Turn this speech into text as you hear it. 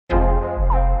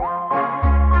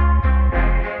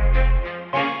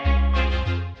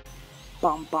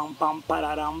pam pam pam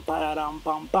pararam pararam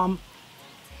pam pam.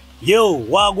 Yo,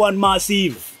 Wagwan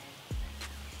Massive.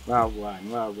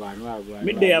 Wagwan.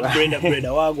 Midday of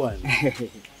brother, Wagwan.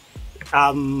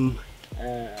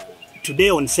 Today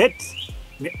on set,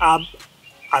 we have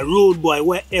a road boy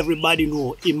where everybody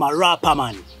know him a rapper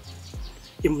man.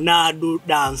 Him not do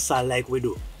dancer like we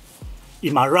do.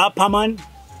 Him a rapper man.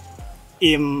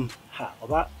 Him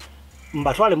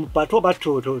mbatwale mpato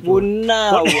bato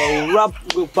bonna rap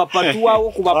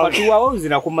papatuwao kubapatuwao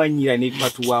zinakumanyira ne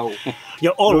patuwao.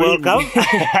 You're all welcome.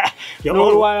 You're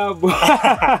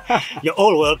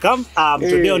all welcome.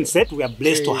 Today on set we are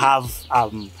blessed to have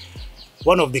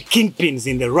one of the kingpins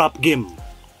in the rap game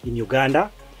in Uganda.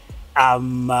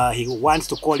 He wants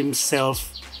to call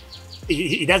himself,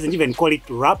 he doesn't even call it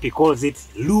rap, he calls it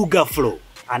Luga Flow.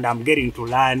 And I'm getting to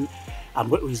learn,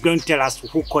 he's going to tell us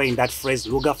who coined that phrase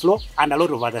Luga Flow and a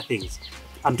lot of other things.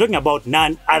 I'm talking about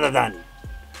none other than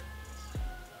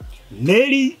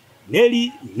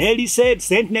Nelly-Sade,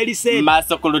 Saint Nelly-Sade.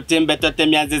 Masokulu tembe tote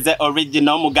miazize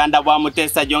original Muganda wa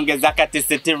mutesa jongeza kati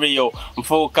sitirio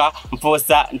mfuka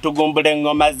mfusa ntugumbule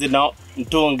ngoma zino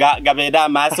ntunga gabeda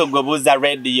maso gobuza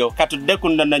radio katude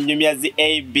kundono nyumyazi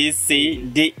A B C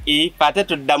D E pate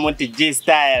tudamunti G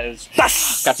styles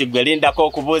kati gwelinda ko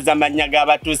kubuza manyaga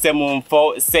abatuse mu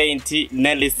mfo Saint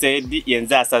Nelly-Sade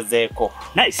yenza zeko.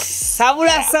 Nice.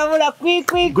 Sabula quick.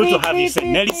 Good to have you, Saint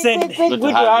Nelly-Sade. Good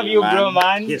to have you, bro,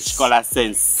 man. Yes. Kola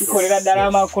sense. Ikolera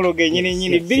dalama kologe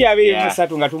nyini bili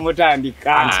musatu nga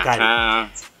tumutandika.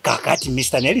 Kakati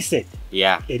Mr. Nelly-Sade.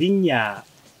 Yeah. Erinya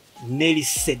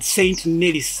Nelly-Sade, Saint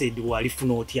Nelly-Sade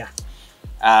walifuna otya.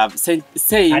 Saint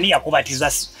ani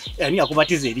yakubatiza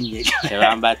erinnya eryo.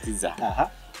 Ebambatiza.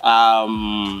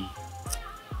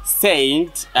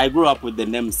 Saint, I grew up with the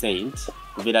name Saint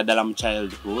kuvira dala mu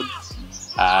childhood.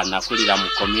 Nakulira mu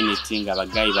community nga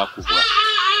bagayi bakubwa.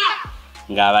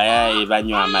 Ngabayayi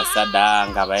banywa amasada,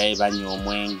 ngabayayi banywa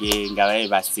omwenge, ngabayayi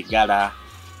basigala.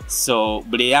 So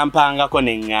buli yampangako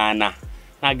nengana.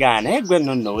 Nagana egwe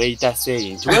nonno weita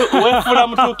Saint. Wefula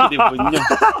mutukirivu nnyo.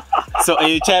 So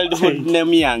a childhood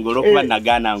name yange olwokuba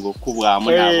nagana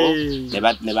ng'okubwamu nabo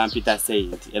ne bampita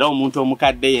Saint. Era omuntu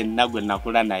omukadde yenna gwe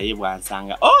nakula naye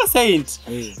bwansanga, oh Saint,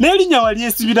 n'erinnya wali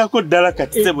esibirako ddala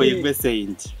kati sebo yegwe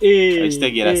Saint.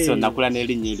 Ekitegeera, so nakula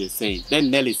n'erinnya eryo Saint.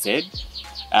 Then Nelly-Sade,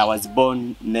 I was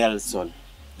born Nelson.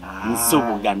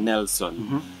 Nsubuga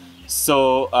Nelson.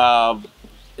 So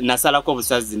nasalako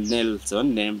obusazi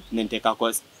Nelson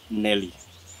nentekako Nelly.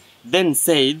 Then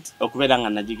Sade, okubera nga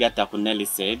nagigatta ku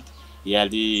Nelly-Sade,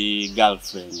 yali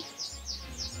girlfriend.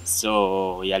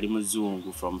 So yali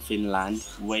muzungu from Finland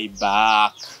way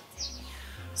back.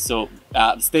 So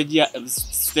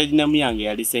stage name yange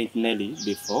yali Saint Nelly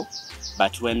before,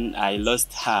 but when I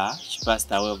lost her, she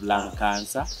passed away of lung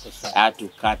cancer. I had to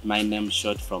cut my name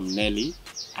short from Nelly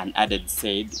and added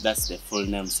Sade. That's the full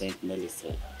name, Saint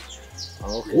Nelly-Sade.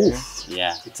 Okay. Oof.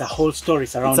 Yeah. It's a whole story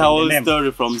surrounding the name. It's a whole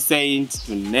story from Saint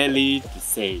to Nelly to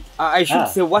Sade. I should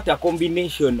say what a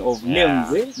combination of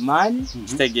names, man.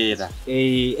 Together.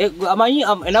 Amanyi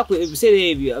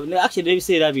actually they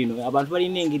say that abantu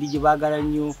balina engeri gye baagala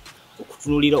nnyo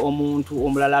okutunulira omuntu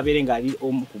omulala abeere nga ali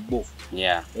omu ku bo.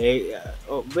 Yeah.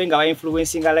 Benga ba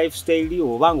influencing a lifestyle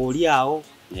obanga oli awo.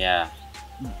 Yeah.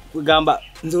 Kugamba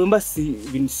nze wemba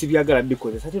si byagala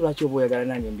bikoze ate lwaki oba oyagala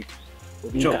nange mbiko.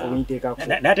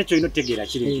 Nate kyo inotegeera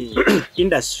kiri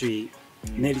industry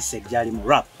Nelly-Sade gyali mu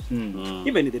rap,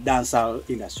 even in the dancehall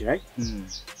industry, right?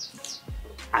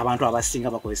 Abantu abasinga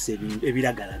bakozesa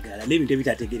ebiragalagala n'ebintu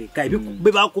ebitategereka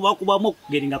bwe bakubakubamu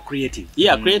getting a creative.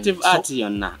 Yeah, creative art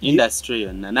yonna, industry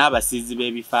yonna, n'abasizi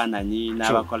b'ebifaananyi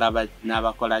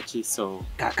n'abakola ki. So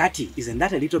kakati, isn't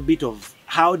that a little bit of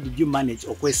how did you manage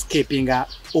escaping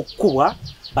okubwa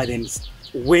but then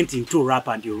went into rap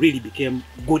and you really became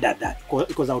good at that?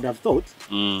 Because I would have thought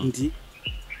nti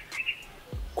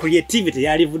creativity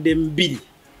yalivudde mbiri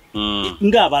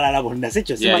nga abalala bonna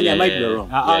sekyo simanyi. I might be wrong.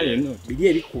 Biri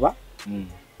ebikuba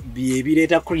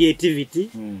bireeta creativity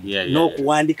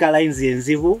n'okuwandika lines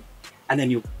enzibu and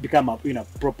then you become a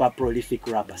proper prolific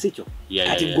rapper sekyo.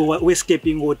 Kati go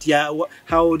escaping otya,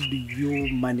 how do you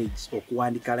manage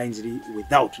okuwandika lines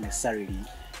without necessarily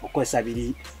okozesa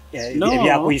biri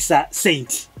ebyakuyisa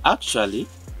Saint? Actually,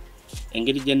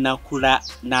 engeri gye nakula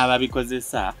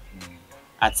n'ababikozesa,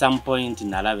 at some point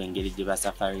nalaba engeri gye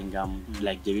basufferingamu,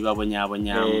 like gye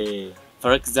bibabonyabonyamu.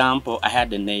 For example, I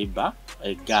had a neighbor,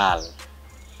 a girl.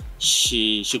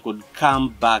 She could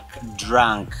come back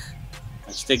drunk.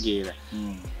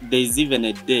 There's even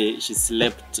a day she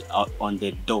slept on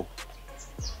the door.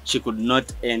 she could not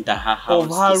enter her house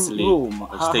to sleep.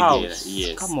 Her house.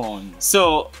 Yes. Come on.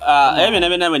 So,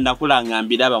 when nakula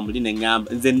ngambira bamuline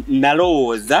ngamba nze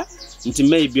nalowooza nti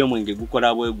maybe omwenge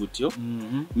gukola bwe gutyo,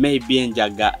 maybe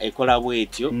enjaga ekola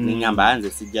bwetyo, ngamba anze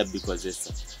sijja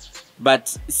bikozesa. But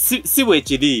si bwe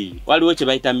kiri waliwo kye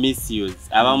bayita misuse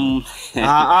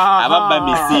ababba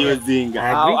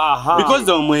misusinga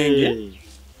because omwenge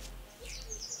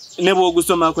ne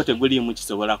bw'ogusomako teguliimu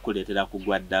kisobola kuleetera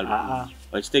kugwa ddala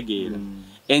okitegeera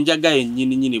enjaga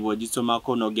yennyini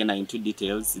bw'ogisomako n'ogenda into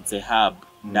details it's a herb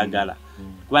ddagala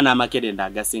kuba n'amakerenda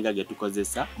agasinga ge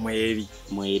tukozesa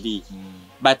mweri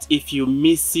but if you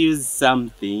misuse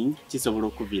something kisobola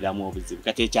okuviiramu obuzibu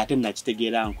kati ekyo ate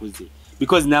nakitegeera nkuze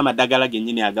because n'amadagala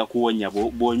gennyini agakuwonya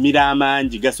bw'omira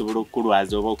amangi gasobola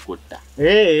okukulwaza oba okutta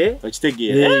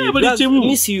okitegeera buli kimu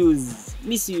misuse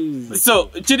so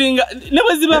kiringa ne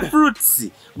bwe ziba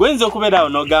fruits gwenza okubeerawo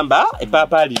n'ogamba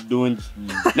epaapaali ddungi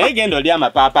naye genda oli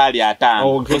amapaapaali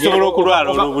 5 osobola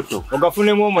okulwala olubuto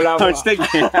ogafunemu omulamu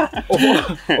okitegeera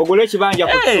ogule ekibanja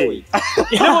ku soyi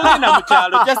ne bw'ogenda mu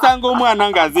kyalo jasanga omwana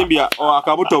ng'azimbya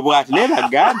akabuto bw'ati naye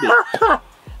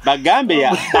bagambe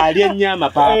alya nnyo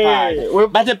amapaapaali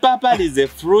but a papaali is a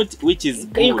fruit which is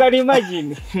good. You can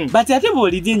imagine but ate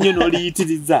bw'olirya nnyo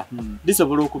n'oliyitiriza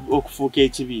lisobola okufuuka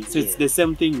ekibi so it's the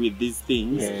same thing with these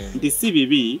things nti si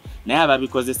bibi naye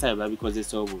ababikozesayo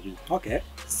babikozesa obubi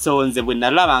so nze bwe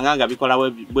nalabanga nga bikola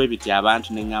bwe biti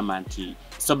abantu ne ŋŋamba nti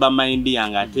sober mind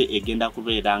yange ate egenda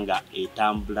kubeera nga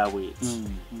etambula bweti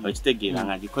okitegeera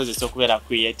nga gikozesa okubeera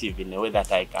creative in a way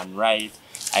that I can write,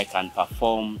 I can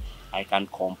perform, I can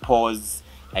compose,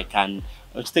 I can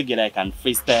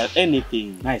freestyle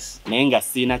anything. Nice. Naye nga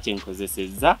sina kye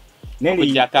nkozesezza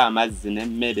okugyako amazzi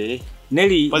n'emmere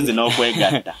pozi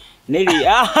n'okwegatta. Nelly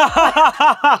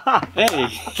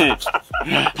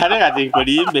ate kati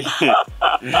nkulimbe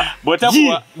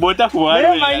bw'ota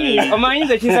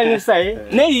kuwaomanyiza kinsanyusa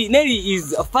Nelly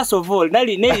is first of all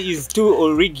Nelly is too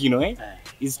original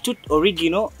is too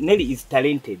original. Nelly is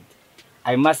talented,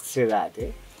 I must say that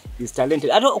is talented.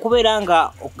 Ate okubeera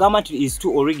nga okugamba nti is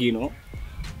too original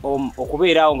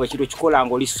okubeerawo nga kintu kikola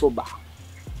nga oli soba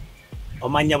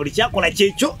omanya buli kyakola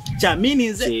kyekyo kya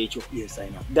meanings ekyo. Yes, I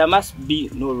know. There must be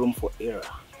no room for error.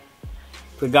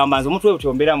 Kwegamba nze omuntu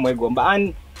webutyombeera mwegomba.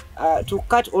 And to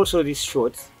cut also this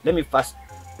short, let me first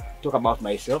talk about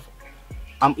myself.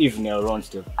 I'm Evenel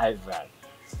Ronsteve Ivan.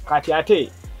 Kati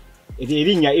ate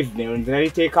erinnya Evenel nze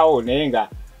naliteekawo naye nga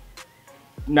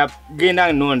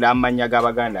nagenda nonda amanya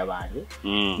g'abaganda bange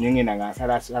nengenda nga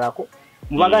nsalasalako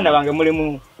mu baganda bange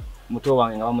mulimu muto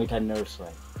wange nga bamuyita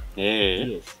Nelly-Sade.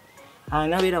 Yes.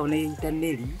 Nabeerawo neyita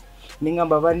Nelly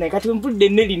nengamba banne kati mpulidde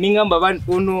Nelly nengamba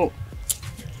ono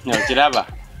kiraba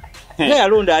naye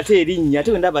alonda ate erinnya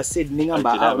ate wendaba said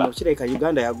nengamba kireka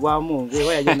Uganda yagwamu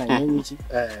ngewa yajja nanyonyiki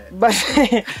but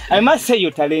I must say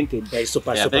you're talented.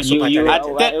 Super there's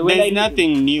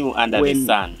nothing new under the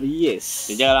sun. Yes.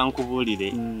 Njagala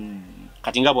nkubuulire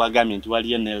kati nga bwagambye nti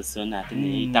waliyo Nelson ate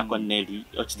neyitako Nelly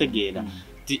okitegeera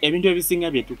ti ebintu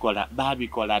ebisinga bye tukola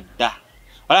baabikola dda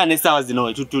wala n'essaawa zino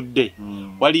we tutudde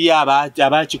waliyo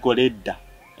abakikola edda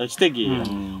okitegeera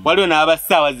waliwo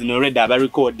n'abasaawa zino already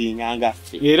abarecordinga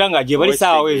ngaffe era nga gye bali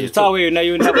saawa eyo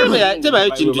nayo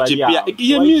tebayo kintu kipya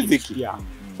ye music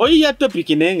oyiya topic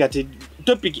naye nga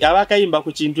topic abakayimba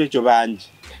ku kintu ekyo bangi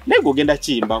naye gogenda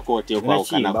kiyimbako oti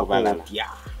okwawukana ku balala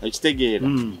okitegeera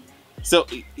so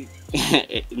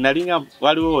nalinga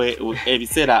waliwo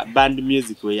ebiseera band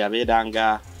music we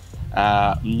yabeeranga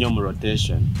nnyo mu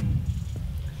rotation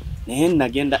naye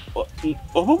nagenda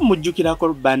oba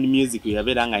mujjukirako band music we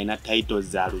yabeera nga alina titles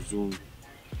za luzungu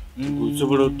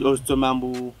osobola osoma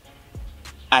mbu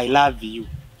I love you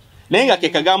naye nga ke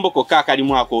kagambo kokka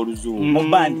akalimu ak'oluzungu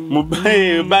mu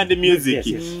band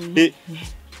music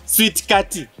Sweet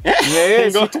Kati.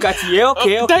 Sweet Kati.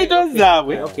 Okay. Titles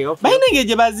zaabwe. Bayina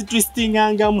ng'egye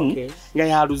bazitwistingangamu nga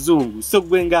ya luzungu. So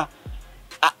gwenga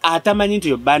atamanyi nti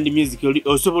yo band music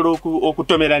osobola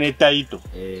okutomera ne title.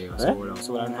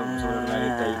 Osobola ne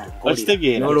title.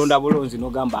 Okitegeera. Nolonda bulunzi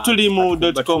n'ogamba. Tuli mu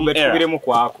 .com era.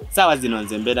 Kwako. Saawa zino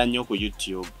nze mbeera nnyo ku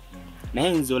YouTube. Naye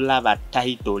nze olaba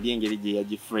title y'engeri gye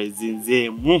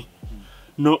yagifreezinzeemu.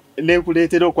 No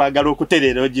nekuleetera okwagala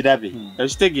okuterera ogirabe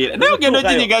okitegeera naye ogenda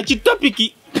oginyiga ki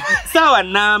topic sawa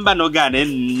namba nogana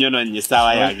ennyono nnyo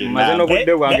sawa yange maze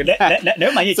n'obudde bwange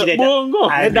naye manyi kireeta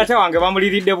bongo data wange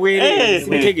bamuliridde bwere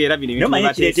sibitegeera bino naye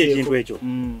manyi kireeta ekintu ekyo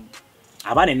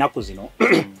abaana ennaku zino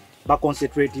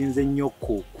baconcentratinze nnyo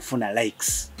ku kufuna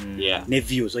likes ne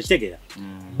views okitegeera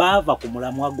baava ku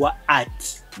mulamwa gwa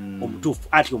art omutuufu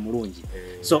art omulungi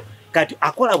so kati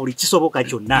akola buli kisoboka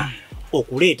kyonna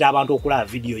okuleeta abantu okulaba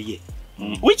video ye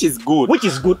Which is good.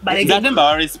 But again,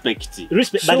 respect.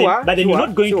 But then you're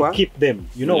not going to keep them.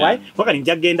 You know why? Waka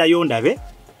njagenda yondabe.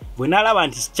 When alaba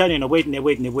anti channel no wait.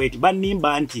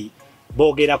 Banimba anti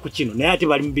bogera ku kino. Naye ati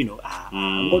bali mbino.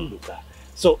 Ngodduka.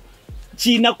 So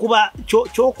china kuba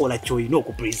chokola choyina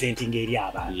oku presenting eri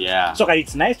abantu. Yeah. So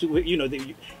it's nice to, you know,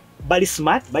 bali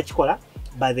smart bakikola,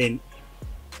 but then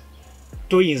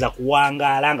toyinza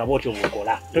kuwangala nga botyo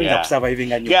bukola. Toyinza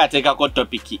kusurviving anyo. Gateeka ko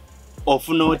topic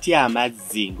ofuna otya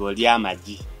amazzi ng'oli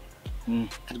amagi.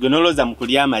 Kati gwe noloza mu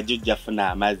kulya amagi ojja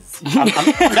funa amazzi.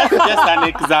 That's just an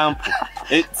example.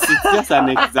 It's just an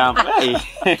example. Hey.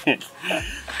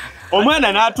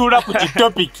 Omwana n'atuula ku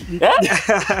topic.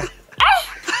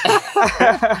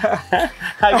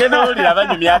 Agenda olira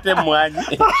banyumye ate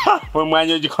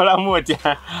emwanyi ogikolamu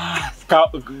otya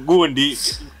gundi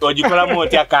ogikolamu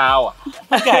otya kaawa.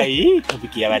 Okay,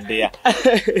 topic yabaddeya.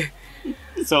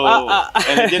 So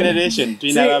in generation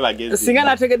twina babagezi. Singa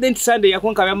nategedde nti Sunday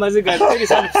yakonkabya amaziga teri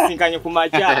sana kusinkanye ku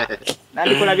macha.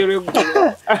 Nandikola byo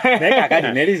lweggulo. Naye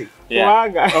kakati Nelly.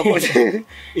 Wanga.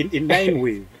 In line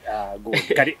with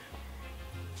good. Kati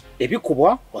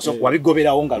ebikubwa wasokwa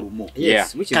bigoberawo nga lumo.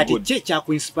 Yes, which is kati good. Kati kya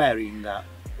ku inspiring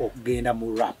okugenda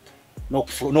mu rap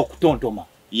n'okutontoma.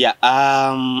 Yeah,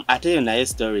 ate yo naye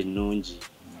story nungi.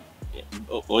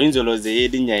 Oyinza olowooza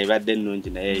erinnya ebadde nnungi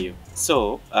nayeyo.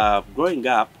 So growing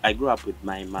up, I grew up with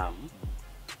my mom,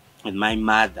 with my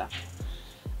mother.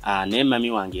 Naye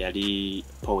mami wange yali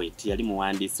poet, yali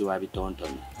muwandiisi wa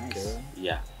bitontomi.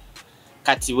 Yeah.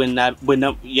 Kati when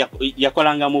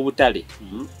yakolanga mu butale,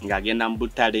 ng'agenda mu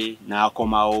butale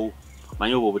n'akomawo.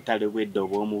 Manyi obwo butale bwedde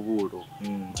obw'omubuulo.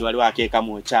 Nti waliwo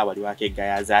akeekamu okya, waliwo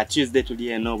akeegayaza. Tuesday tuli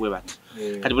eno bwe bati.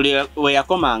 Kati buli we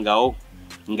yakomangawo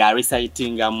nga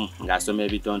recitingamu ng'asoma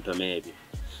ebitontome ebyo.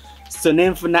 So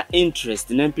nenfuna interest,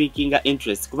 nempikinga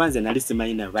interest kuba nze nali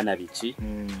simanyi na bana biki.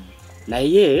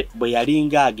 Naye bwe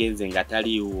yalinga agenze nga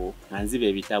taliiwo nga nziba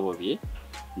ebitabo bye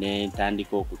ne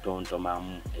ntandika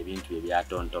okutontomamu ebintu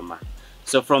ebyatontoma.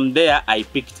 So from there I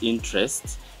picked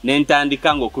interest.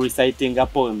 Nentandika ng'okurecitinga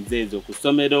poems ezo ku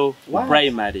ssomero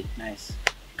primary. Nice.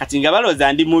 Kati nga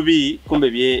balooza ndi mubi kumbe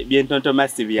byentontoma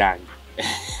si byange.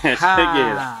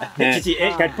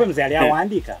 Kati poems yali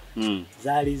awandiika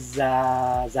zaali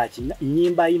za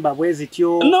nyimba bwe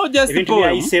zityo ebintu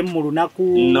byayise mu lunaku.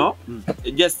 No,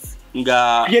 just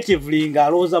nga creatively nga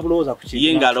alooza bulooza ku kintu.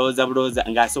 Ye nga alooza bulooza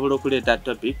ng'asobola okuleeta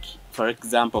topic, for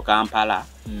example Kampala,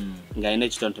 ng'alina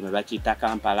ekitontome bakiyita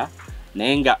Kampala,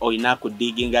 naye nga olina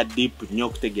kudiginga deep nnyo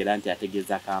okutegeera nti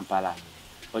ategeeza Kampala.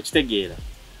 Okitegeera?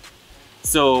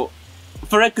 So,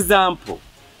 for example,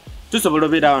 tusobola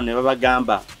obeerawo ne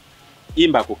babagamba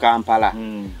imba ku Kampala.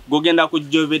 Gogenda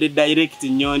kujjobere direct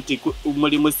nnyo nti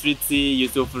mulimu streets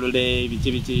Yusuf Lule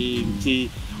biki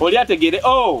oli ategeere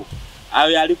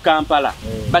ayo yali ku Kampala.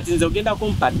 But nze ogenda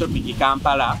kumpa topic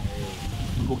Kampala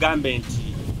kugambe nti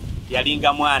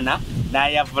yalinga mwana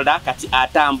n'ayavula kati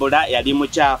atambula yali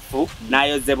mukyafu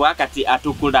n'ayozebwa kati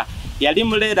atukula. Yali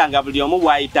muleera nga buli omu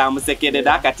bw'ayita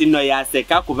amusekerera kati nno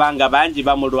yaseka kubanga bangi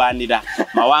bamulwanira.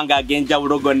 Mawanga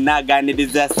ag'enjawulo gonna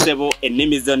agaaniriza ssebo,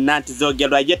 ennimi zonna nti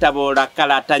zoogerwa ye taboola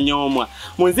kkala atanyoomwa.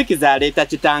 Mu nzikiza aleeta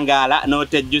kitangaala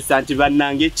n'otejjusa nti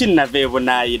bannange kinnava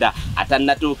ebunaayira.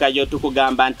 Atannatuukayo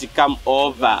tukugamba nti come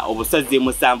over, obusozi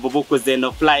musanvu bukuze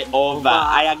no fly over.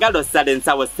 Ayagala osala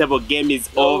ensawo ssebo game is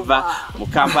over. Mu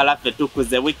Kampala ffe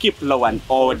tukuze we keep law and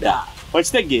order.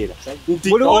 Okitegeera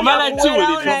nti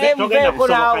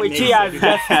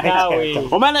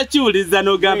omala kiwuliza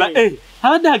n'ogamba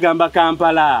abadde agamba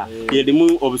Kampala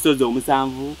yerimu obusozi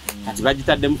omusanvu kati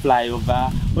bagitaddemu flyover.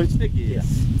 Okitegeera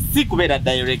si kubeera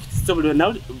direct. So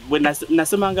bwe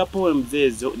nasomanga poems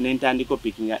ezo nentandika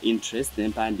pickinga interest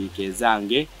nempandiika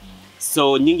ezange.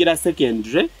 So nyingira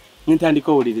secondary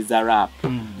nentandika owuliriza rap.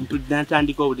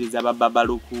 Nentandika owuliriza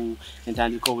Babaluku,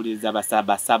 nentandika owuliriza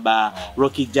Basabasaba,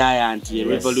 Rocky Giant,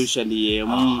 Revolution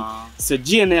yemu. So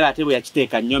GNL ate bwe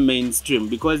yakiteeka nnyo mainstream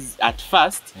because at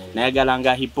first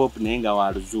nayagalanga hip hop naye nga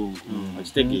wa luzungu.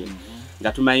 Okitegeera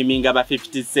nga tumayiminga ba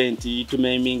 50 Cent,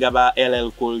 tumayiminga ba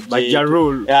LL Cool J,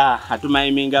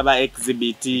 tumayiminga ba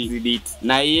Exhibit.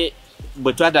 Naye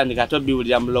bwe twatandika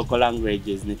tobiwulira mu local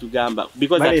languages ne tugamba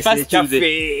because at first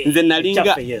nze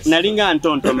nalinga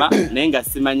ntontoma naye nga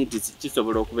simanyi nti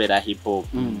kisobola okubeera hip hop.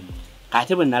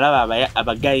 Ate bwe nalaba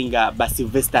abagayi nga ba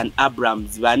Sylvester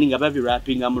Abrams baani nga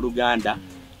babirapinga mu Luganda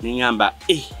neŋŋamba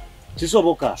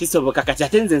kisoboka kati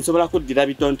ate nze nsobola kuddira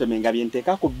bitontome nga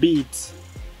byenteeka ku beat.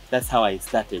 That's how I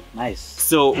started. Nice.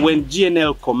 So when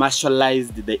GNL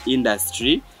commercialized the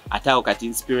industry, atawo kati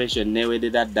inspiration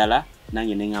neweerera ddala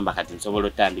nange neŋŋamba kati nsobola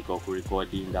otandika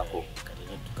okurecordingako.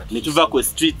 Nituva ku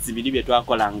streets bili bye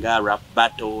twakola nga rap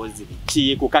battles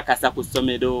biki kukakasa ku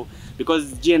somero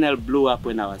because GNL blew up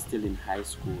when I was still in high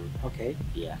school. Okay.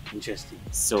 Yeah. Interesting.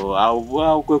 So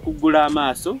awo kwe kugula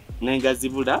amaaso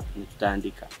ngazibula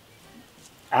nitutandika.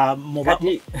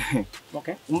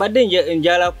 Okay. Mbadde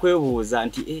njala kwebuuza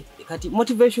nti kati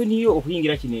motivation yo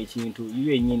okuyingira kino ekintu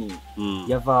yiyo yennyini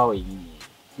yavaawo yennyini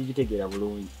kitegera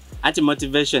bulungi. Anti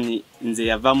motivation nze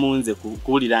yava munze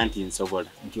kuwulira nti nsobola.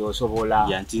 Nti osobola.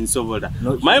 Ya nti nsobola.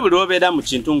 Mayi buli obeera mu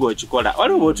kintu ng'okikola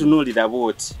waliwo otunuulira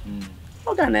bwoti.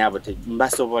 Ogana yabo te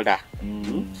mbasobola.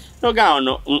 Noga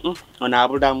ono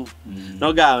abulamu.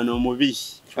 Noga ono mubi.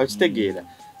 Okitegeera.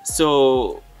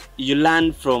 So you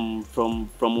learn from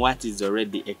what is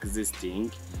already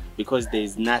existing because there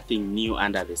is nothing new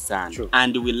under the sun. True.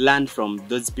 And we learn from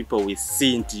those people we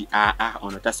see nti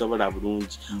ono tasobola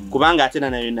bulungi kubanga ate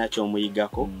nayo nakyo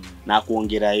omuyigako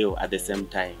nakuongerayo at the same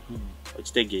time.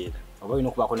 Okitegeera. Oba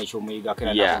ino kubako ne kyomuyiga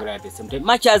kera nakuongera at the same time.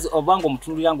 Much as obango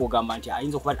mutunduli yango ogamba nti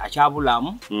ayinza okuba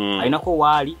akyabulamu ayinako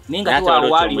waali naye nga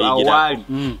waali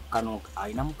kano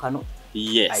ayinamu kano.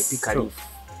 Yes. I pick a leaf.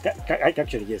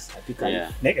 Actually, yes. I pick a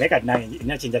leaf. Like at nine,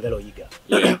 nachinjagala oyiga.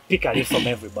 Pick a leaf from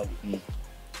everybody.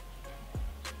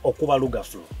 Okuba luga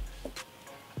flow.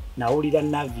 Nawulira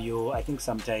Navio, I think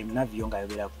sometime Navio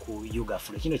ngayogera ku Yuga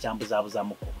flow. Kino kyambuzabuza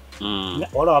muko.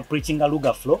 All are preaching a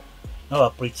luga flow, now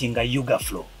are preaching a Yuga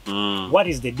flow. What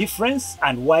is the difference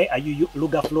and why are you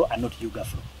luga flow and not Yuga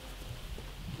flow?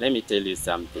 Let me tell you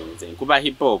something. Kuba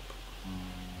hip hop.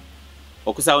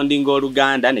 Okusoundinga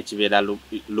Oluganda ne kibeera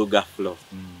luga flow.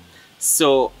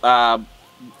 So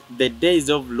the days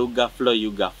of luga flow,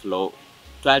 Yuga flow,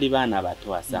 twali baana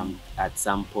bato at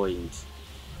some point.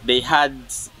 They had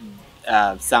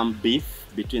some beef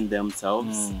between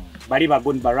themselves. Bali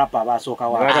bagun barapa basoka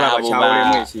wa.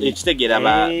 Ekitegera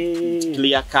ba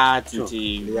clear cut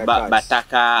nti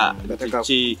bataka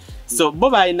nti so bo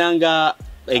bayinanga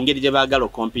engeri gye baagala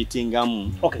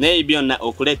competingamu. Naye byonna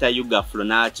okuleta Yuga flow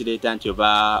n'akireta nti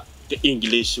oba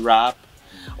English rap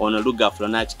ono luga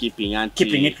flow keeping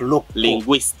it local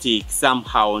linguistic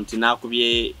somehow nti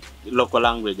nakubye local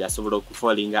language asobola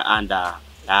okufalinga under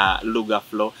luga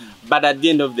flow. But at the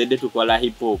end of the day tukola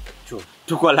hip hop. True.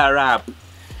 Tukola rap.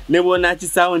 Nebona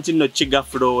kisawo nti no chiga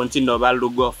flow nti no ba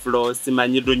luga flow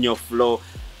simanyi dunyo flow.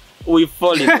 We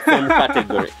fall in the same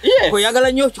category. Yes.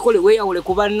 Koyagala nyo chikole weyawule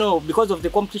kuba no because of the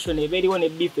competition eberiwo ne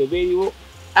beef eberiwo.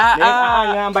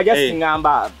 Ngamba just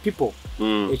ngamba people.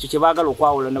 Ekyo kyebagala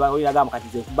okwawula ne bayagamba kati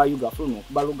ze kuba Yuga flow no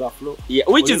kuba luga flow. Yeah,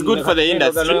 which is good for the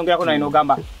industry.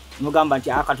 Nogamba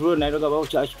nti akatulo nayo gaba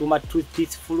kituma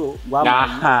truth flow but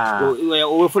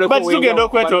tugenda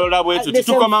okwetolola bwetu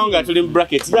tutukoma nga tuli mu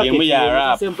bracket yemu ya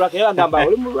rap same bracket bagamba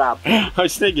oli mu rap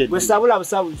we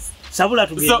sabula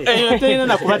tugende so eyo tena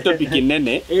na kuba topic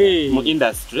nene mu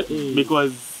industry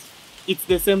because it's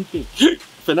the same thing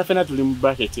fena tuli mu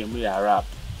bracket yemu ya rap.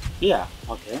 Yeah.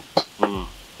 Okay.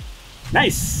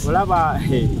 Nice. Olaba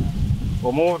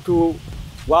omuntu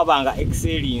wabanga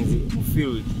excelling mu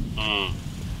field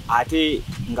ate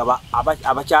nga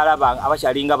abakyala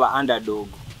abakyalinga ba underdog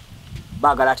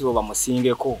bagala ati bo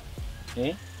bamusingeko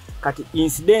kati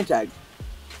incidentally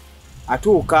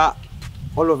atuuka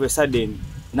all of a sudden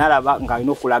nalaba nga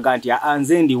alina okulaga nti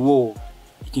anze ndiwo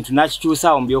ekintu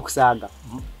nakikyusaawo mu byokusaaga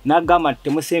nagamba nti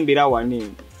temusembera wane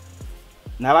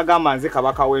nabagamba nze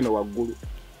kabaka weno waggulu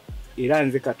era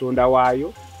nze katonda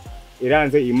waayo era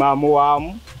nze imaamu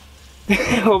waamu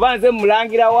oba nze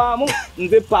mulangira waamu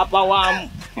nze papa waamu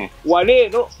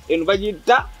walero eno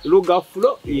bagita luga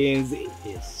flow yenze.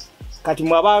 Yes. Kati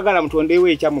mwabagala mutondewo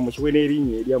ekyamu mukiwe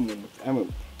n'erinnya eryamu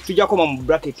tujja koma mu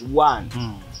bracket 1.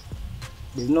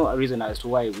 There's no reason as to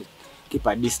why we keep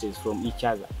a distance from each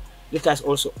other. Let us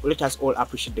all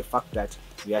appreciate the fact that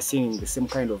we are singing the same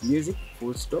kind of music.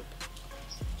 Full stop.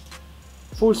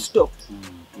 Full stop.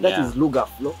 That is luga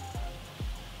flow.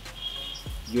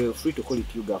 You're free to call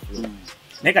it luga flow.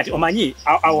 Nekati omanyi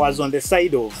I was on the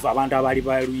side of abantu abali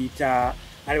baluita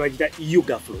alibajita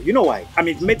Yuga flow. You know why? I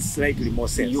mean it makes slightly more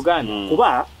sense. Uganda.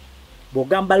 Kuba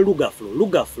bogamba luga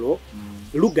flow.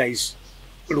 Luga is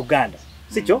Luganda.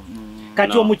 Sicho?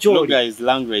 Kati omucholi. Luga is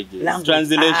language.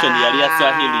 Translation yali ya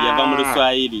Swahili yava mu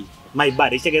Swahili. My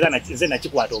bad. Ichegeza na nze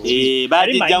nakikwata obo.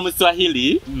 Bajja mu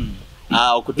Swahili.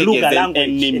 Okutegeeza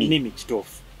enemy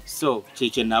kitofu. So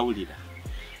cheche nawulira.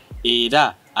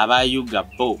 Era aba Yuga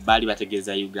bo bali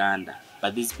bategeza Uganda,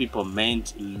 but these people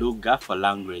meant luga for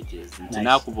languages. Nice.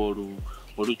 Nakuba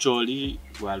olucholi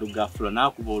wa luga flow,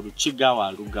 nakuba oluchiga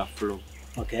wa luga flow.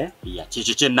 Okay. Yeah,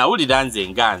 cheche nawulira nze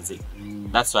nganze.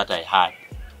 That's what I had.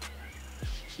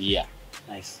 Yeah.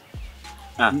 Nice.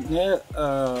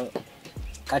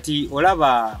 kati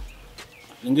olaba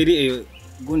engeri eyo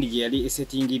gundi gye yali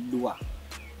esettingiddwa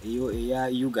eyo eya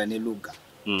Yuga ne Luga.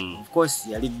 Of course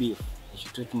yali beef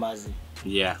ekyo tumaze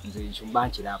nze ekyo mba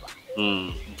nkiraba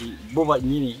nti bo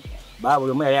nyini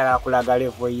buli omu yali akulaga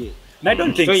level ye. I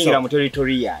don't think so. Mu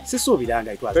territory ya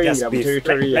sisubiranga it was just beef.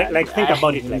 Like think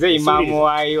about it like nze imamu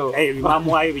wayo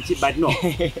but no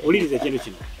ulirize kintu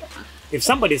kino. If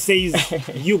somebody says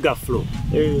Yuga flow,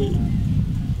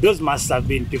 those must have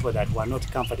been people that were not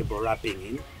comfortable rapping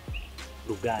in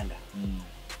Luganda.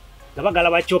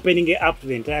 Tabagala was opening up to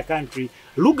the entire country.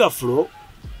 Luga flow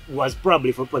was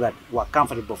probably for people that were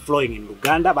comfortable flowing in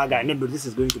Luganda. But I know this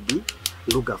is going to be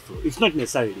Luga flow. It's not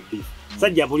necessarily beef.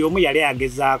 Sajja buli omu yali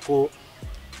agezaako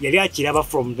yali akiraba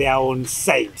from their own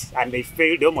side and they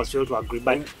almost failed to agree.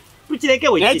 But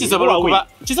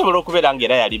kisobola okubeera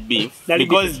ng'era yali beef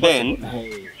because then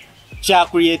kya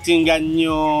creating a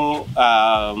new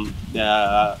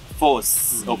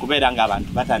force okubeera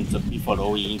ng'abantu batandise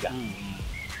okubifollowinga.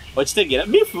 Okitegeera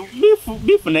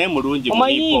beef naye mulungi mu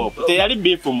hip hop teyali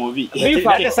beef mubi.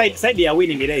 Side ya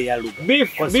winning era ya Luga.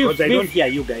 Beef I don't hear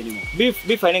Yuga anymore.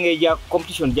 Beef aninga ejja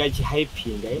competition jaji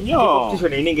hyping.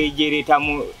 Competition aninga ejjereta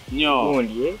mu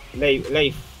gundi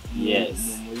life.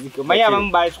 Yes. Maya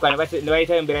abamu batukana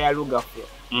bayita embera ya Luga flow.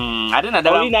 Ate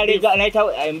nadala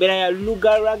naita embera ya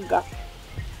Luga raga.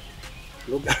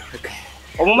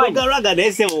 Omumanyi raga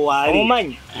nese wali.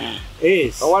 Omumanyi.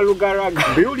 Yes. Owa Luga raga.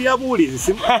 Biuli ya buli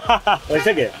simba.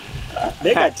 Osege.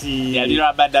 Nekati yali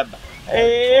rabadaba.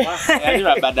 Yali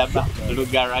rabadaba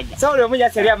Luga raga. So le omunya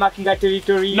seria makinga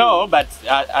territory. No, but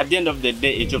at the end of the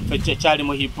day ekyo kyali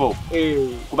mu hip hop.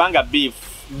 Kubanga beef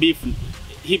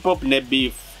hip hop ne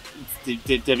beef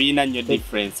tebina nyo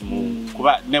difference mu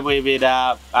kuba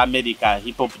nebwebera America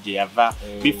hip hop je yava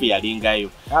beef yalingayo.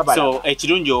 So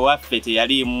ekirungi owaffe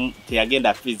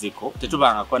teyagenda physical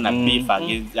tetubanga kona beef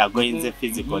agoinze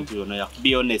physical to no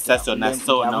be honest so na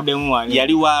so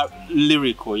yali wa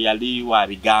lyrical yali wa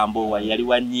bigambo yali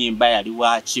wa nyimba yali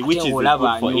wa chi which is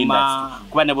good for industry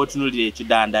kuba nebo tunulire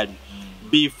ekidandali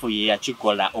beef ye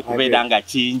yakikola okubeera nga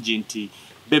kingi nti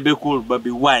Baby Cool,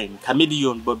 Bobby Wine,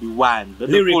 Chameleon, Bobby Wine,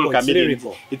 Baby lyrical, Cool, Chameleon. It's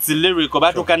lyrical. It's lyrical.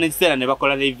 But you can say never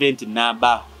call an event na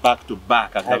back to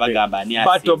back.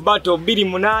 Battle, bidi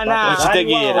munana.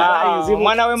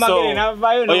 Mwana we magere na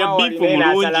vayo na oyo beef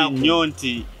mulungi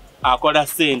nyonti akola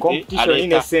sente. Competition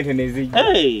ine sente neziji.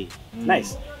 Hey,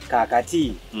 nice.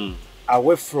 Kakati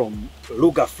away from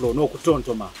Luga flow no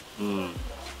kutontoma.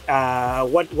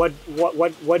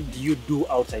 What do you do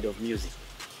outside of music?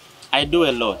 I do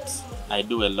a lot.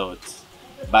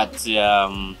 But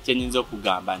kyenyinza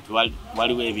okugamba nti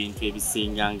waliwo ebintu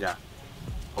ebisinga nga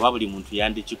oba buli muntu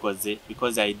yandikikoze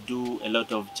because I do a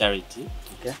lot of charity.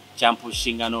 Okay.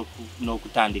 Champushinga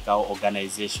n'okutandikawo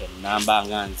organization namba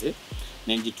nganze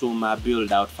nenjituuma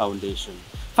Build Out Foundation.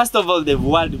 First of all, the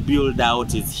word build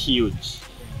out is huge.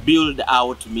 Build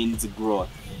out means growth.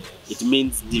 It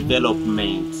means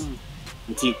development.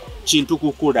 Nti kintu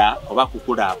kukula oba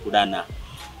kukulakulana.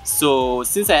 So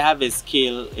since I have a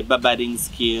skill, a barbering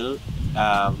skill,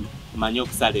 manyo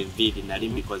kusala enviiri nali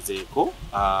mbikozeko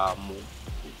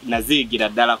nazigira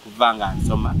ddala kuvanga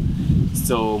nsoma.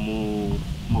 So mu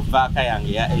vaaka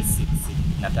yange ya A6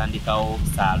 natandikawo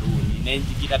saloon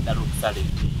nenjigira ddala okusala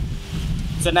enviiri.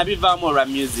 So nabivaamu olwa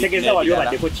music. Tegeza wali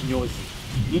obaddeko kinyozi.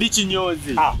 Ndi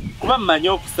kinyozi. Kuba mmanyi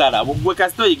okusala gwe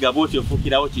kasita oyiga bwoti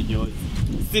ofuukirawo kinyozi.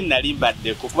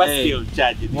 Sinalimbadeko kuba skill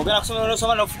charge. Mogera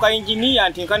kusoma nofuka engineer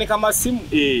anti nkanika masimu.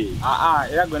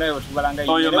 Era gwe nayo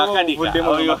tubalanga oyo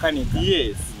makanika.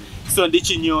 Yes. So ndi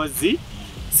kinyozi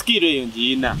skill eyo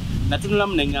njina.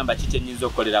 Natunulamu nengamba kikyenyinza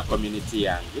okukolera community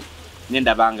yange.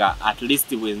 Nendabanga at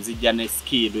least wenzijja ne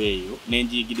skill eyo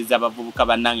nenjigiriza abavubuka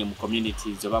bannange mu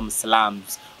communities oba mu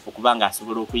slums okubanga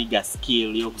asobola okuyiga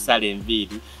skill y'okusala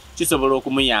enviiri. Kisobola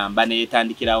okumuyamba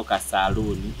n'etandikirawo ka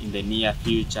saloon in the near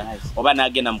future. Oba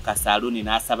n'agenda mu ka saloon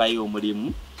n'asabayo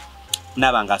omulimu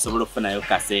n'abanga asobola okufunayo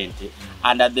ka sente.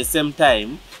 And at the same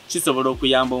time kisobola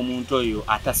okuyamba omuntu oyo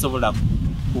atasobola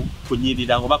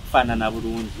kunyirira oba kufaanana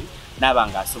bulungi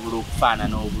n'abanga asobola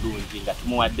okufaanana obulungi nga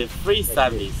tumuwadde free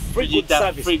service. Free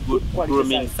good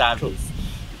grooming service.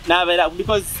 Now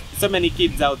because so many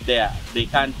kids out there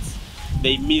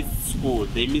they miss school,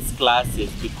 they miss classes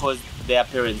because their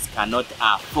parents cannot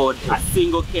afford a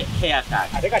single haircut.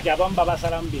 Ateka jabamba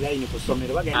basala mbilaini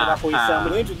kusomero bagenda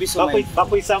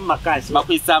bakoyisamu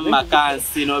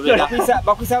makasi nobera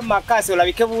bakoyisamu makasi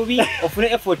olabike bubi ofune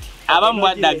effort abamu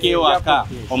baddako ewaka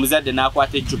omuzadde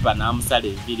n'akwata eccupa n'amusala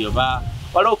enviiri oba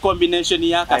waliwo combination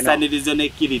y'akasanirizo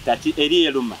n'ekkirita eri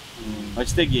eruma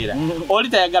okitegeera oli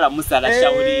tayagala musala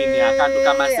shawulini akantu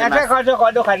kamasema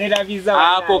atakato kanera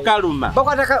biza ako kaluma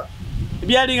bakataka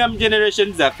byalinga mu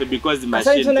generation zaffe because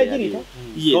machine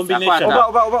yes combination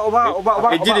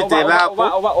ejirite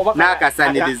bako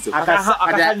n'akasanirizo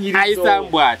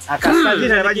ayisambwati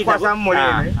akasanirizo bagikwasa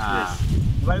mulene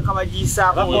bali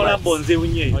kabajisa bakola bonze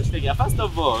unye okitegeera first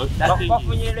of all that thing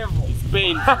is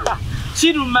painful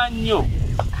kiruma nnyo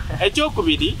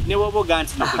ekyokubiri ne woboga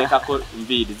nti nokulekako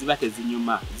nviiri ziba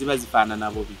tezinyuma ziba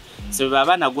zifaanana bubi so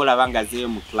baba nagolaba nga zeyo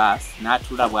mu class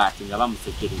n'atula bw'ati nga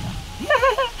bamusekerera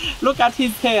look at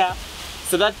his hair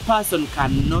so that person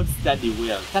cannot study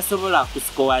well tasobola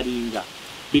kuscoringa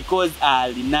because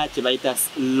alina kye bayita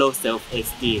low self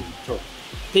esteem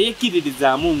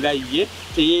teyekiririzaamu nga ye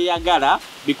teyeyagala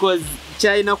because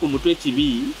kyalina ku mutwe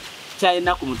kibi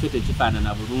kyalina ku mutwe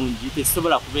tekifaanana bulungi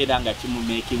tekisobola kubeera nga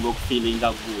kimumaking of feeling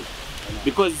good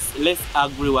because let's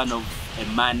agree one of a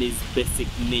man's basic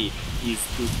need is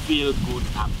to feel good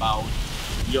about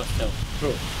yourself.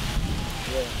 True.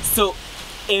 Yeah. So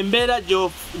embeera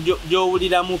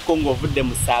gy'owuliramu ko ng'ovudde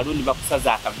mu saloon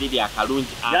bakusaza akaviri akalungi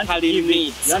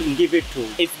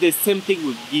it's the same thing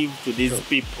we give to these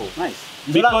people. Nice.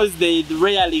 Because they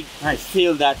rarely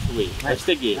feel that way.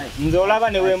 Nze olaba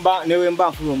ne wemba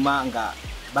nfuluma nga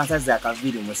bansaza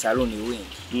akaviri mu saloon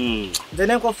wengi. Nze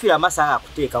nenkofira amasaha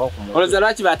akuteekako ku mutwe. Olowooza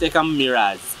lwaki bateekamu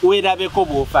mirrors? Weerabeko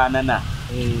bw'ofaanana.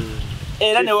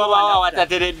 Era ne wabaawo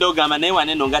awatateredde ogamba naye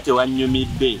waneno nga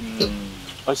tewanyumidde.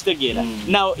 Okitegeera?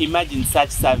 Now imagine such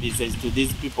services to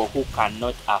these people who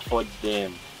cannot afford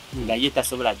them. Nga ye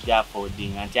tasobola gya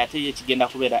affording nti ate ye kigenda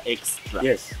kubeera extra.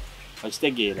 Yes.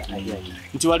 Okitegeera?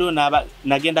 Nti waliwo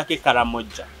nagendako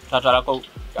Karamoja twatwalako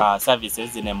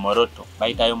services ne Moroto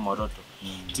bayitayo Moroto.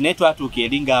 Nti naye twatuuka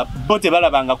eri nga bo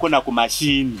tebalabangako na ku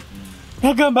mashini.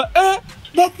 Nagamba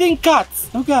that thing cuts.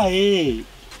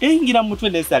 Eyingira mu mutwe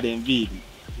n'esala enviiri.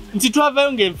 Nti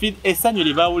twavayo ng'essanyu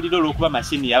lye baawulira olw'okuba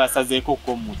mashini yabasazeeko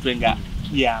ko mu mutwe nga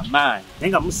y'amaanyi.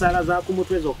 Naye nga musala za ku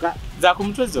mutwe zokka. Za ku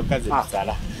mutwe zokka ze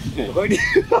musala.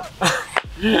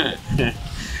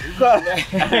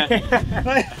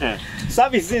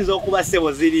 Service ziyinza okuba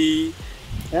ssebo ziri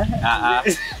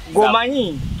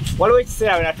gomanyi waliwo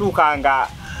ekiseera we natuuka nga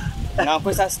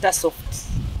nkozesa star soft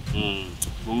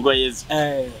mungoye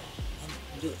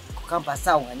ku campus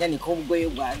awo nga njanika obugoye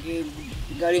bwange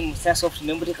gali mu star soft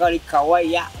nembuteeka wali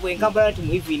kawaya wenkambala nti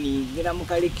mu evening ngenda mu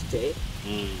kalekite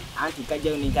anti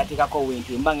nkajjayo nenkateekako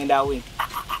wenti mba ngenda wenti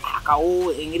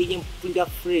kawo engeri gyempulira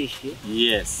fresh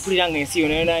mpulira ng'ensi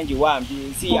yona yona ngiwambi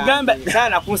ensi yange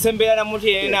saana kunsembera na muntu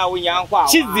yenna awunyankwawa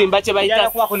kizimba kye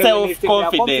bayita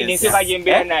self-confidence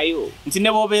kagyembeera nayo nti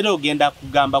ne bw'obeera ogenda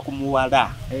kugamba ku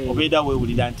muwala obeera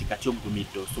weewulira nti kati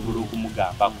ogumidde osobola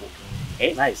okumugambako.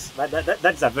 Nice.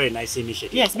 That's a very nice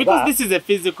initiative. Yes, because this is a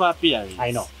physical appearance.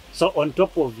 I know. So on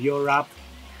top of your rap,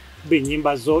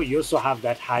 Binyimbazo, you also have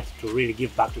that heart to really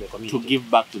give back to the community. To give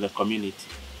back to the community.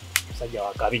 I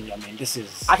mean, this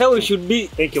is. I think we should be.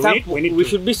 Thank you. We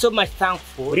should be so much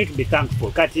thankful. We need to be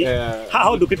thankful. Kati,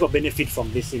 how do people benefit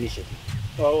from this initiative?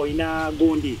 Or in a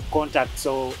Gundi contact,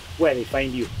 so where they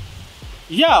find you?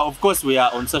 Yeah, of course, we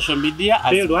are on social media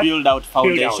as Build Out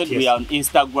Foundation. We are on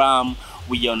Instagram,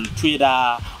 we are on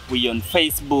Twitter, we are on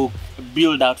Facebook.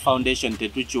 Build Out Foundation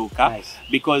tetuchuka. Nice.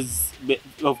 Because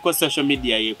of course social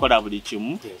media yekola buli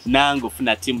kimu nange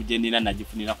ofuna team jenina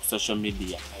nagifunira ku social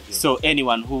media. So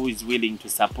anyone who is willing to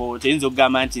support enzo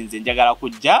gamba nti nze njagala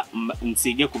kujja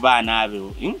nsige ku baana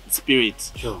abo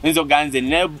spirit enzo ganze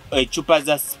nina chupa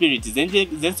za spirit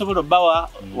zensobola bawa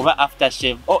oba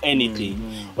aftershave or anything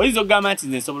enzo gamba nti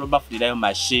nsobola bafulirayo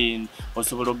machine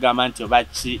osobola gamba nti oba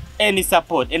any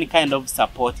support, any kind of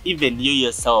support, even you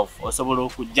yourself osobola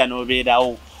kujja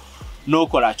n'obeerawo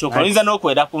nokola choko oyinza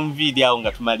n'okwera ku video awo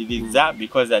nga tumaliriza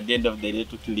because at the end of the day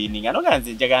to cleaning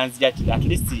anoganze njagala nzija at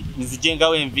least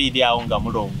nzijengawo envideo awo nga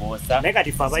mulongoosa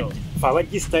nekati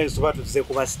fabaji style soba tuze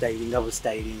kuba styling abo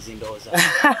styling nzindoza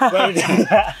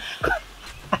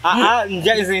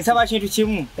nze nsaba kintu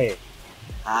kimu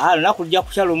lunaku lujja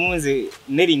kukyalo munze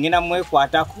neri ngenda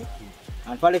mwekwatako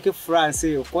antwaleke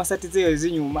France concert zeyo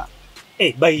ezinyuma.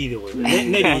 By the way,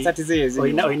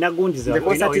 oina gundi za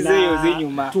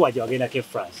tuwaje wagenda ke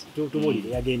France tumulire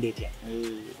yagenda etya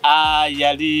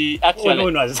yali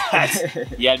actually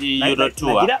yali Euro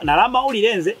tour nalamba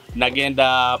ulire nze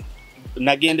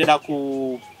nagendera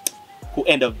ku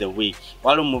end of the week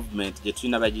walo movement je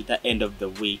tulina bagita end of the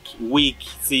week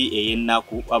si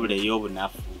eyenaku wabule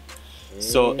yobunafu.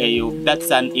 So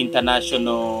that's an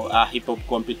international hip hop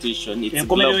competition. It's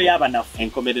enkomerero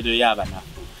yabanafu.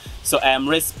 So I am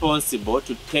responsible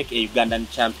to take a Ugandan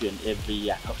champion every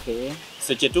year. Okay.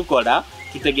 So chetukola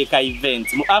tutegeka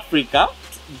events mu Africa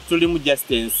tuli mu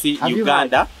Justice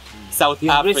Uganda South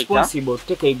Africa responsible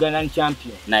to take a Ugandan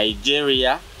champion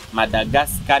Nigeria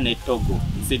Madagascar ne Togo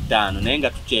sitano naye nga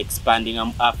tuki expanding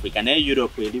mu Africa naye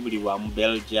Europe eri buli wamu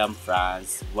Belgium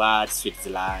France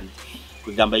Switzerland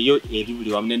kugamba yo eri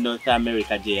buli wamu ne North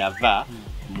America je yava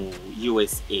mu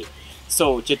USA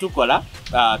so chetukola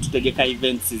tutegeka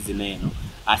events zineno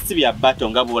asibya battle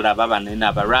nga bolaba banene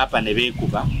abarapa ne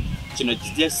bekuba kino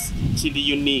just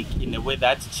chili unique in a way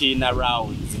that china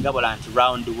rounds ngabola anti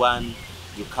round 1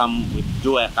 you come with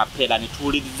do a cappella and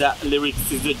tuliriza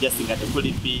lyrics is just nga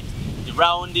tekuli beat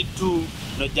round 2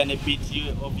 no jane beat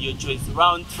of your choice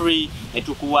round 3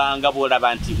 etukuwanga bolaba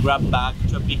anti grab back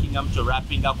to picking up to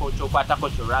rapping ako to kwata ko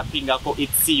to rapping ako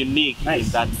it's unique in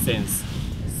that sense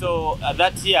so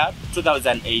that year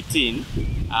 2018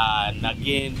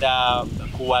 nagenda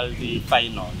ku world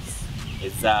finals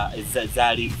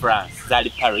Zali France, Zali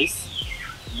Paris,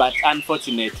 but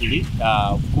unfortunately,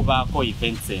 kubako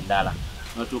events endala.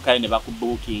 Notuka never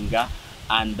booking,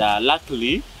 and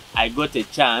luckily I got a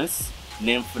chance.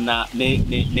 Ne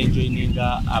joining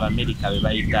America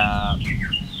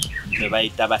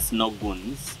bebaita ba snow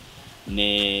guns,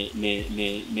 ne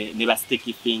ba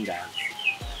sticky fingers.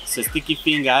 So sticky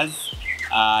fingers,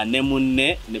 ne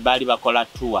munne ne bali bakola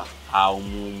tour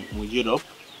mu Europe.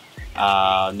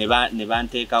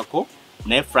 Nebantekako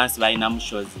ne France bayina mu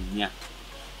shows nya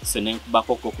so ne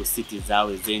bakoko ku cities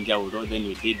zawe zenjawulo then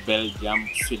we did Belgium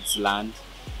Switzerland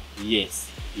yes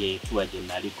tour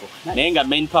jenaliko nenga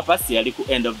main purpose yali ku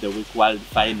end of the week world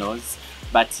finals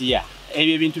but yeah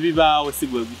ebyo bintu bibaawo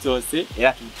sigwe bitose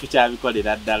era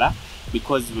tuchabikolera ddala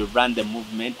because we run the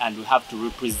movement and we have to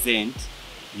represent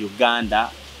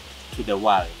Uganda to the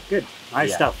world. Good,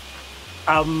 nice stuff.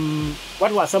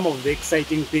 What were some of the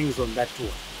exciting things on that tour?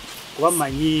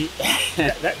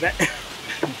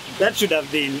 That should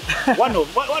have been one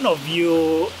of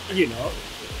you know.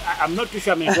 I'm not too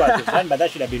sure how many tours you've done, but that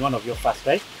should have been one of your first,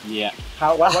 right? Yeah.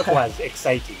 What was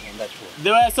exciting on that tour?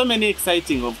 There were so many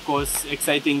exciting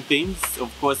things.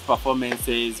 Of course,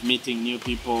 performances, meeting new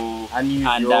people, and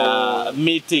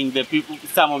meeting the people.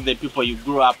 Some of the people you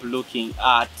grew up looking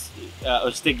at.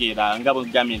 Ostegera ngabo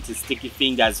gamenti sticky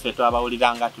fingers feto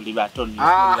abawuliranga tuli batoni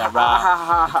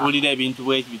tulira ebintu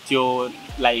bityo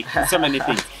like so many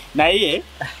things naye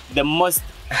the most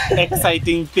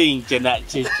exciting thing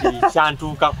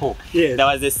chantukako there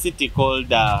was a city called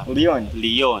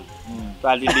Lyon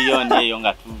Pali Lyon yeyo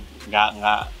nga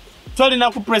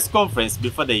twalina ku press conference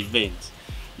before the event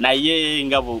naye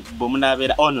ngabo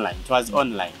bomunabera online it was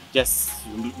online just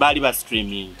bali ba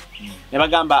streaming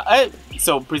nebagamba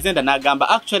so presenter nagamba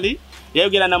actually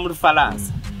yayogera na mu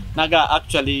Faransa naga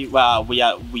actually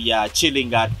we are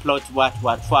chilling at plot what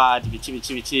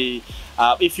bichi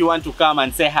if you want to come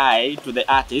and say hi to the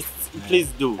artists please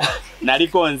do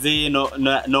naliko nze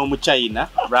no mu China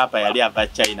rapper yali ava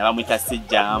China bamwita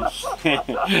Sijam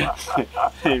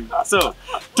so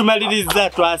tumaliriza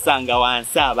twasanga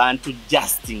wansi abantu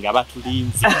justing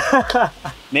abatulinzi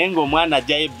nengo mwana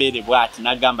jaye bere bwati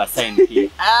nagamba sign here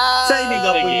signing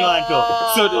up kunyanto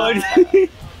so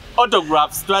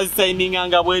autographs twas signing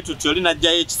anga bwetu tyolina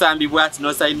jaye kisambi bwati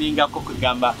no signing ako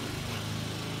kugamba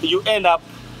you end up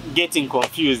getting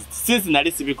confused since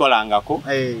nalisi bikolangako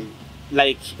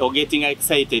like or getting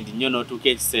excited nyono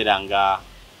tukekiseranga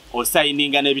o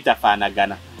signing ne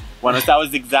bitafanagana wano sawo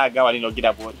zigzaga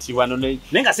walinogira boti wano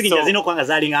nenga siginja zino kwanga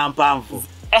zalinga mpanvu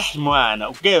mwana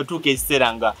ugeyo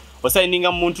tukekiseranga o signing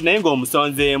muntu naye ngo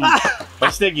omusonzeemu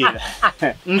okitegera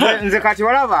nze kati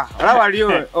walaba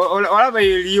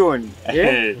Lyon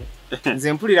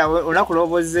nze mpulira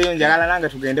onakulobozeyo njagala nange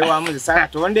tugende wamu zisana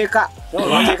tondeka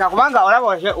kubanga olaba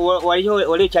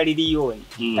waliyo kyali Lyon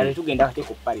kale tugenda kate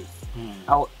ku Paris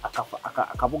aho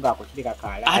akabuga ako kirika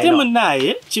kala ate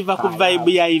munaye kiva ku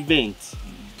vibe ya event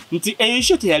nti eyo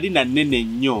show yalina nene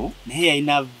nnyo naye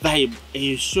yalina vibe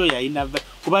eyo show yalina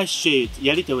kuba show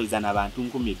yali teweza n'abantu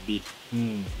 12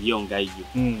 yo ngayo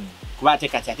kuba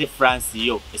ate France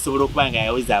yo esobola okubanga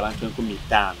yaweza abantu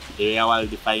 15 eya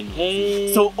world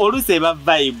final so oluse ba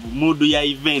vibe mood ya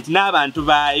event n'abantu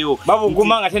bayo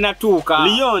babugumanga tena tuuka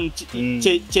Lyon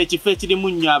kifo kirimu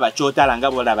nnyo abakyotala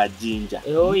nga bolaba jinja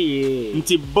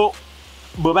nti bo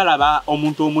balaba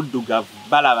omuntu omuddugavu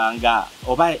balabanga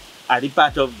oba ali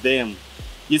part of them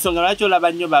yisonga lwaki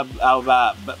olaba nnyo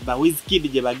ba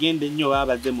Wizkid gye bagende nnyo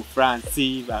babaze mu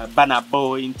France Burna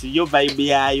Boy nti yo vibe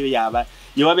yayo yaba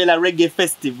yobabela reggae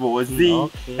festivals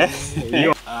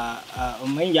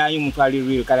omenja ayo muntu ali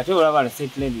real kala tolaba na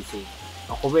setland say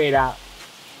okubeera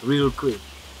real quick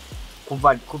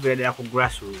kuvera ku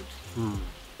grassroots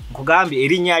nkugambye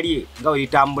erinnya lye nga bwe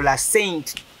litambula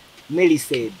Saint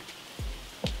Nelly-Sade.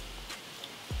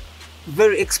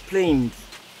 Very explained.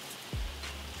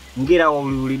 Ngera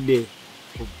wulidde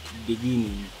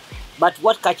beginning. But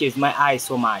what catches my eye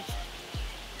so much?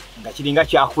 Nga kiringa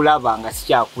kyakulaba nga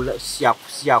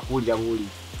siyakuwulira buli.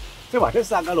 Seba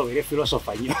tesagala obere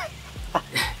philosopher nnyo.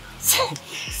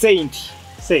 Saint,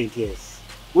 yes.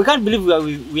 We can't believe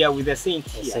we are with a saint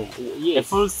here. Yes. A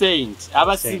full saint.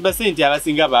 Saint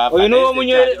abasinga baafa. Oyo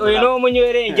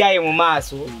n'omunywera enjaye mu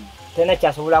maaso. Tena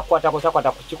kyasobola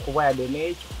kukwata kukikubwa yadde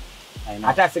n'ekyo.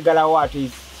 Ate asigalawo ate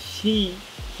is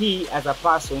he as a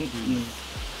person is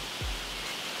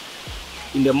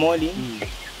in the morning,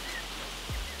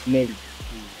 Nelly.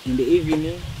 In the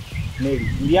evening, Nelly.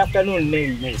 In the afternoon,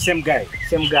 Nelly. Same guy.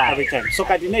 Every time. So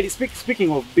Nelly,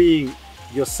 speaking of being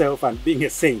yourself and being a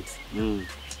saint,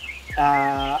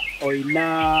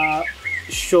 oina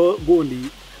show gundi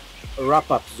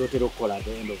wrap-ups zotero kola at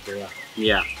the end of the year.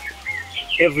 Yeah.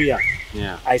 Every year.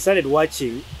 Yeah. I started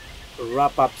watching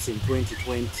wrap-ups in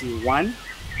 2021.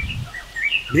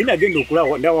 Then again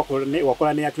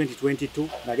wakola neya 2022.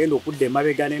 Nagenda okudde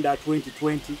mabega nenda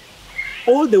 2020.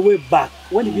 All the way back.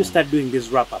 When did you start doing these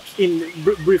wrap-ups? In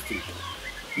briefly.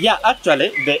 Yeah,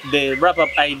 actually, the wrap-up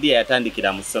idea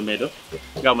yatandikira mu ssomero.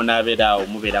 Nga munabeera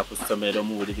mubeera ku ssomero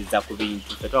muwuliriza ku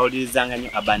bintu. Twawulirizanga nnyo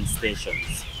urban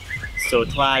stations. So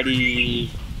twali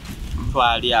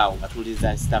awo nga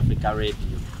tuwuliriza East Africa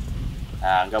Radio.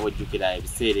 Nga bw'ojjukira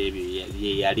ebiseera ebyo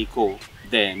yaliko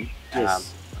then.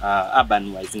 Yes.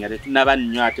 Urban wise nga tunaba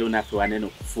nnyo ate unaffe wanene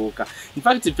okufuuka. In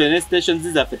fact fene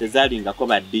stations zaffe tezaalingako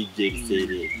ba DJ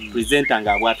ebiseera presenter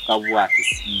nga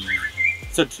bwatusi.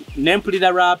 So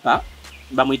nempulira rapper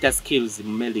bamuyita Skills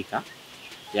mu America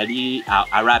yali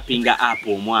rappinga up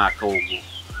omwaka ogwo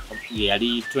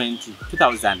yali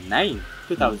 2009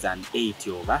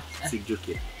 2008 oba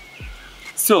sijjukira.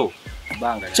 So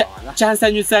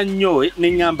chansanyusa nnyo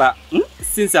neŋŋamba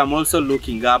since I'm also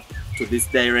looking up to this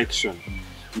direction.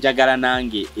 Njagala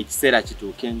nange ekiseera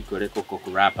kituuke nkoleko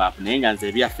ku wrap up naye nga nze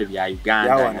ebyaffe bya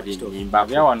Uganda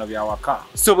byawano bya waka.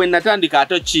 So bwe natandika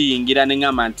ato kiyingira ne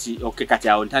ngamba nti okay kati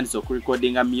awo ntandise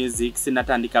okurecordinga music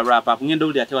sinatandika wrap up ngenda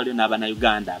uli ate waliyo n'abana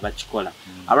Uganda bakikola.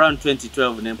 Around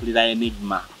 2012 nempulira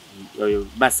Enigma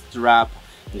masked rap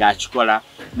nga akikola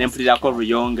nempulirako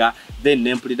Ruyonga then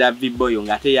nempulira Viboyo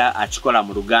nga ate akikola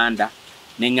mu Luganda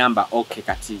ne ngamba okay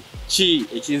kati ki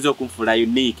ekiyinza okunfuula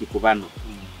unique ku bano.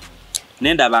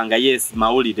 Nendabanga yes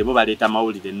mawulire bo baleeta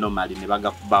mawulire normally ne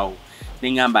bagakubawo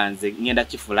nengamba nze ngenda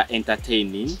kifula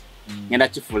entertaining ngenda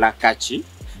kifula catchy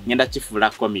ngenda kifula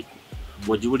comic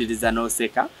bojiwuliriza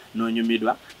noseka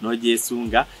nonyumidwa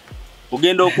nojesunga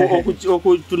ogenda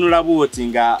okutunula bwoti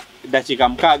nga dakika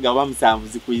mukaaga wa musanvu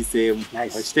zikuyiseemu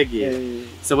okitegeera.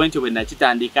 So bwentyo bwe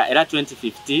nakitandika era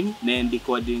 2015 ne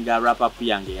ndicodinga wrap up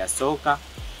yange yasooka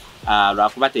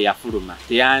lwakuba teyafuluma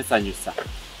teyansanyusa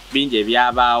bingi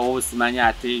ebyabaawo simanya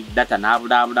ate data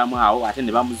n'abulaabulamu awo ate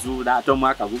ne bamuzuula ate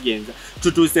omwaka gugenza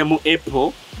tutuuse mu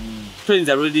April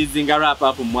tuyinza releasinga wrap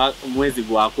up mwezi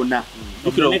gwakuna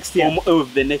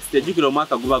the next year jukira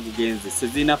omwaka guba gugenze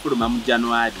sezina fuluma mu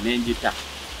January nenjita.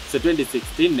 So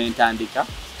 2016 nentandika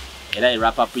era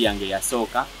wrap up yange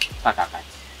yasooka paka kati.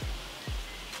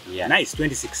 Yeah. Nice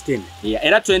 2016. Yeah,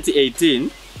 era 2018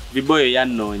 Viboyo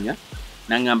yannoonya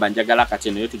nangamba njagala kati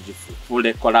eno yo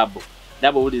tugifule collab.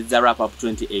 Dabo uliza wrap up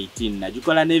 2018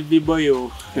 najikola ne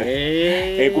Viboyo.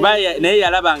 Kuba naye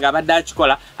yalaba nga abadde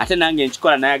akikola ate nange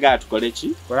nkikola naye aga tukole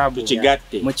ki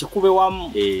tukigatte mu kikube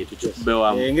wamu tukikube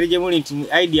wamu engeri gye muli nti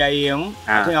idea yemu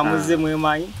ate nga muzze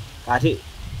mwemanyi ate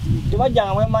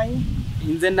tebajjanga mwemanyi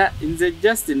nze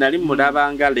just nali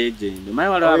mulabanga legend mayi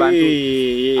waliwo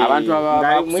abantu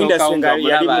abakusoka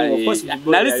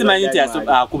nali simanyi nti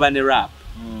akuba ne rap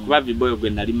kuba Viboyo gwe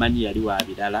nali manyi yali wa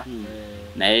birala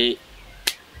naye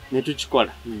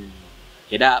netukikola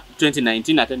era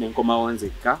 2019 ate nenkoma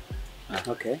wonzeka.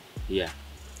 Okay. Yeah.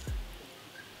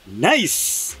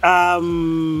 Nice.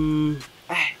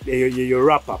 Your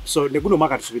wrap up. So neguno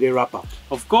maka tusubire wrap up.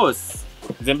 Of course.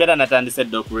 Zembera natandise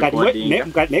doc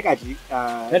recording.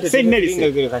 Say Nelly.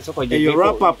 Your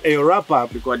wrap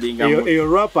up recording. Your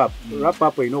wrap up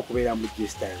inokubeera mu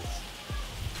styles.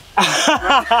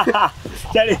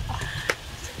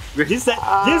 This is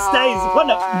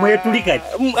kwana mwetulika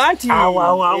anti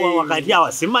wakati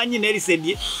awa simanyi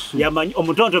Nelly-Sade yamanyi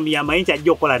Omutontomi yamanyi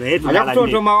ajja okola naye tulala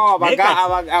Omutontomi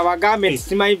abagambe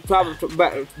simanyi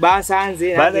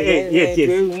basanze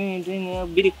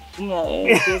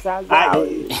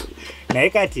naye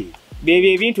kati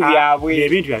bebyo ebintu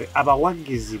byabwe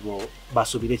abawagizi bo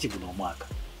basubire ki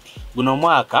guno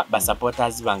omwaka ba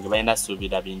supporters bange balina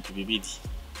suubira bintu bibiri.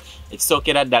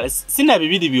 ekisookera ddala sina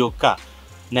bibiri byokka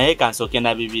naye kansooke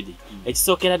na bibiri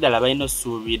ekisookera ddala balina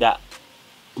osuubira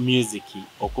music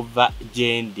okuva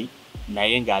gyendi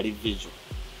naye ng'ali visual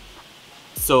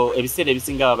so ebiseera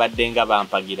ebisinga babadde nga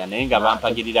bampagira naye nga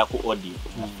bampagirira ku audio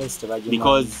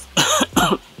because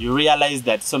you realize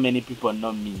that so many people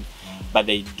know me but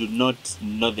they do not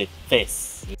know the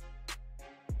face.